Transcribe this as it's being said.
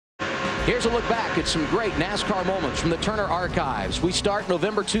Here's a look back at some great NASCAR moments from the Turner Archives. We start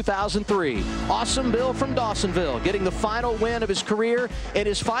November 2003. Awesome Bill from Dawsonville getting the final win of his career in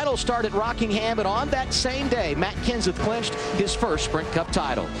his final start at Rockingham, and on that same day, Matt Kenseth clinched his first Sprint Cup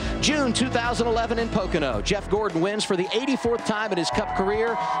title. June 2011 in Pocono, Jeff Gordon wins for the 84th time in his Cup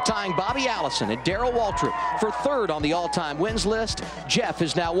career, tying Bobby Allison and Darrell Waltrip for third on the all-time wins list. Jeff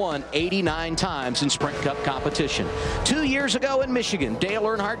has now won 89 times in Sprint Cup competition. 2 years ago in Michigan, Dale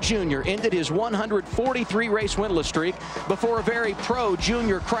Earnhardt Jr. ended his 143 race winless streak before a very pro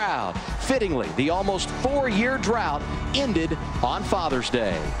junior crowd. Fittingly, the almost 4-year drought ended on Father's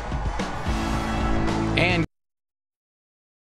Day. And